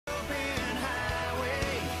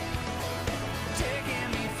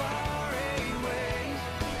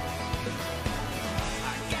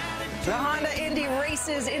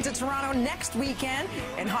races into Toronto next weekend.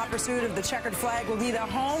 In hot pursuit of the checkered flag will be the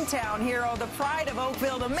hometown hero, the pride of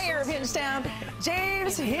Oakville, the mayor of Hinchtown,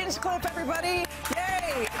 James Hinchcliffe, everybody.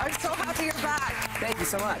 Yay! I'm so happy you're back. Thank you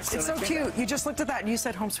so much. It's so cute. You just looked at that and you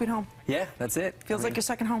said home sweet home. Yeah, that's it. Feels like your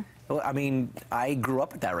second home. Well, I mean, I grew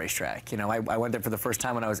up at that racetrack. You know, I went there for the first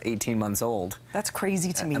time when I was 18 months old. That's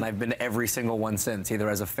crazy to me. And I've been to every single one since, either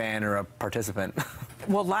as a fan or a participant.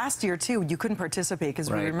 Well, last year, too, you couldn't participate because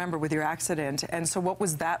we Right. remember with your accident. And so what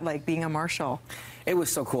was that like, being a marshal? It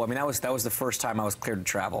was so cool. I mean, that was the first time I was cleared to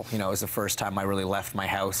travel. You know, it was the first time I really left my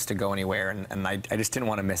house to go anywhere, and I just didn't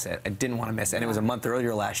want to miss it. I didn't want to miss it. And it was a month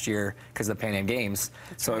earlier last year because of the Pan Am Games.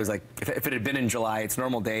 So I was like, if it had been in July, it's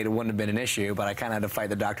normal date, it wouldn't have been an issue, but I kind of had to fight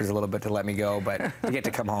the doctors a little bit to let me go. But to get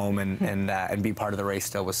to come home and be part of the race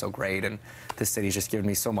still was so great. And this city's just given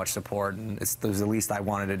me so much support, and it was the least I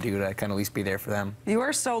wanted to do to kind of at least be there for them. You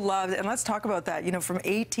are so loved, and let's talk about that. You know, from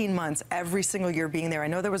 18 months, every single year being there. I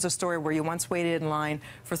know there was a story where you once waited in line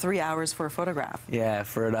for 3 hours for a photograph. Yeah,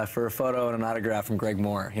 for a photo and an autograph from Greg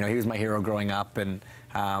Moore. You know, he was my hero growing up, and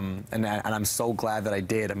I'm so glad that I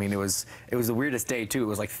did. I mean, it was the weirdest day too. It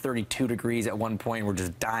was like 32 degrees at one point. We're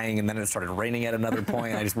just dying, and then it started raining at another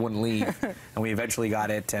point. I just wouldn't leave, and we eventually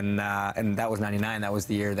got it. And that was '99. That was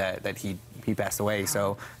the year that he passed away.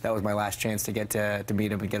 So that was my last chance to get to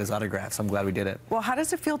meet him and get his autograph. So I'm glad we did it. Well, how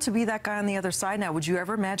does it feel to be that guy on the other side now? Would you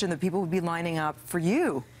ever imagine that people would be lining up for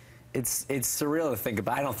you? It's surreal to think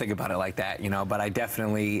about. I don't think about it like that, you know, but I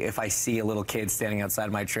definitely, if I see a little kid standing outside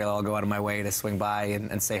my trailer, I'll go out of my way to swing by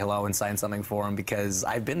and say hello and sign something for him, because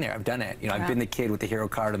I've been there, I've done it. You know, I've been the kid with the hero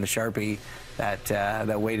card and the Sharpie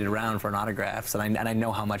that waited around for an autograph, and I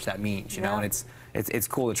know how much that means, you know, and it's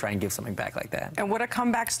cool to try and give something back like that. And what a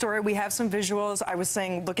comeback story. We have some visuals. I was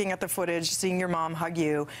saying, looking at the footage, seeing your mom hug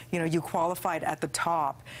you, you know, you qualified at the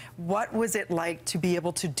top. What was it like to be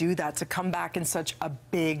able to do that, to come back in such a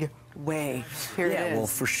big way? Here it is. Yeah, well,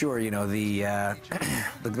 for sure, you know,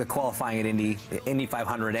 the qualifying at Indy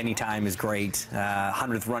 500 anytime is great.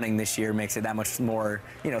 100th running this year makes it that much more,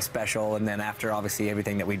 you know, special. And then after, obviously,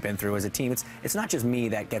 everything that we've been through as a team, it's not just me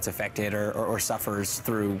that gets affected or suffers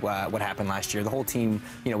through what happened last year. The whole team,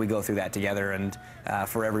 you know, we go through that together. And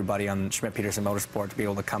for everybody on Schmidt-Peterson Motorsport to be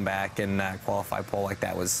able to come back and qualify pole like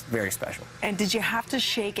that was very special. And did you have to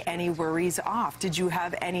shake any worries off? Did you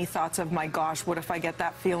have any thoughts of, my gosh, what if I get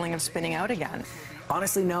that feeling of spinning out again?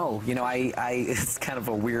 Honestly, no. You know, it's kind of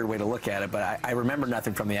a weird way to look at it, but I remember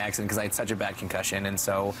nothing from the accident because I had such a bad concussion, and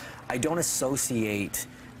so I don't associate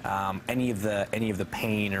any of the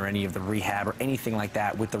pain or any of the rehab or anything like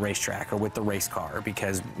that with the racetrack or with the race car,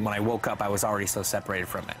 because when I woke up, I was already so separated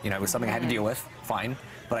from it. You know, it was something I had to deal with, fine,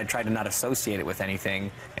 but I tried to not associate it with anything,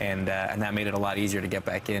 and that made it a lot easier to get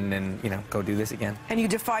back in and, you know, go do this again. And you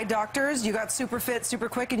defied doctors, you got super fit, super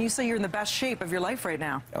quick, and you say you're in the best shape of your life right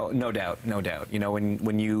now. Oh, no doubt, no doubt. You know,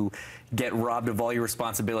 when you get robbed of all your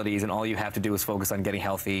responsibilities and all you have to do is focus on getting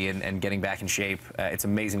healthy and getting back in shape, it's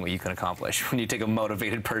amazing what you can accomplish when you take a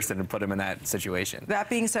motivated person and put him in that situation. That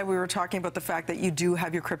being said, we were talking about the fact that you do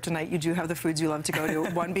have your kryptonite, you do have the foods you love to go to,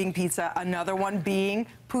 one being pizza, another one being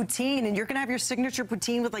poutine, and you're going to have your signature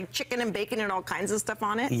poutine with like chicken and bacon and all kinds of stuff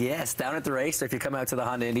on it? Yes, down at the race. So if you come out to the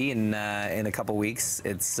Honda Indy in a couple weeks,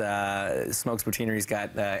 it's Smokes Poutinery's got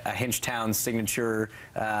a Hinchtown signature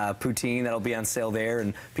poutine that'll be on sale there,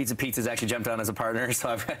 and Pizza's actually jumped on as a partner,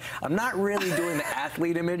 so I'm not really doing the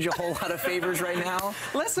athlete image a whole lot of favors right now.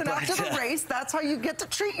 Listen, after the race, that's how you get to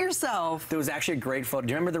treat yourself. There was actually a great photo.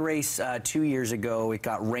 Do you remember the race 2 years ago? It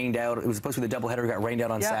got rained out. It was supposed to be the doubleheader. It got rained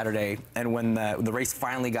out on Saturday, and when the race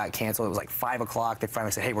finally got canceled, it was like 5 o'clock. They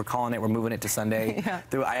finally said, "Hey, we're calling it. We're moving it to Sunday."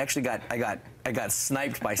 I actually got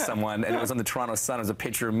sniped by someone, and it was on the Toronto Sun. It was a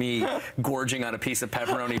picture of me gorging on a piece of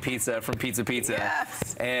pepperoni pizza from Pizza.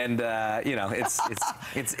 Yes. And you know, it's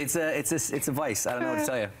a vice. I don't know what to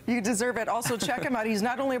tell you. You deserve it. Also, check him out. He's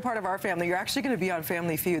not only a part of our family. You're actually going to be on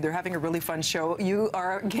Family Feud. They're having a really fun show. You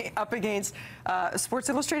are up against Sports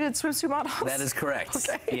Illustrated swimsuit models. That is correct.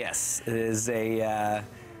 Okay. Yes, it is a.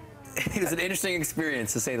 It was an interesting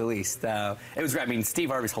experience, to say the least. It was great. I mean, Steve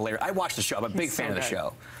Harvey's hilarious. I watched the show. I'm a big fan of the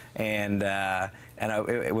show, and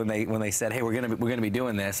when they said, "Hey, we're gonna be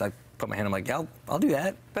doing this," I put my hand. I'm like, "Yeah, I'll do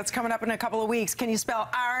that." That's coming up in a couple of weeks. Can you spell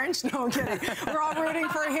orange? No, I'm kidding. We're all rooting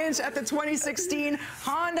for Hinch at the 2016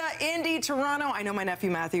 Honda Indy Toronto. I know my nephew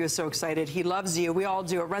Matthew is so excited. He loves you. We all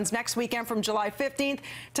do. It runs next weekend from July 15th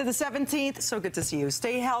to the 17th. So good to see you.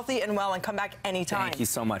 Stay healthy and well, and come back anytime. Thank you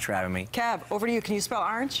so much for having me. Kev, over to you. Can you spell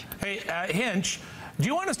orange? Hey, Hinch, Do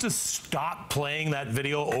you want us to stop playing that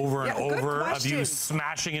video over and over of you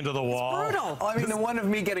smashing into the wall? It's brutal. Oh, I mean, the one of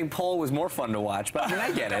me getting pole was more fun to watch, but I mean,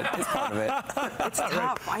 I get it. It's part of it. It's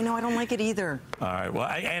tough. I know. I don't like it either. All right. Well,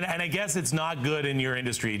 and I guess it's not good in your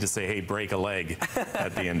industry to say, hey, break a leg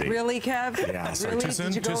at the Indy. Really, Kev? Yeah. Sorry. Really? Too soon?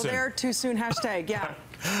 Did you go Too soon. there? Too soon? Hashtag. Yeah.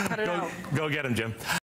 Cut it out. Go get him, Jim.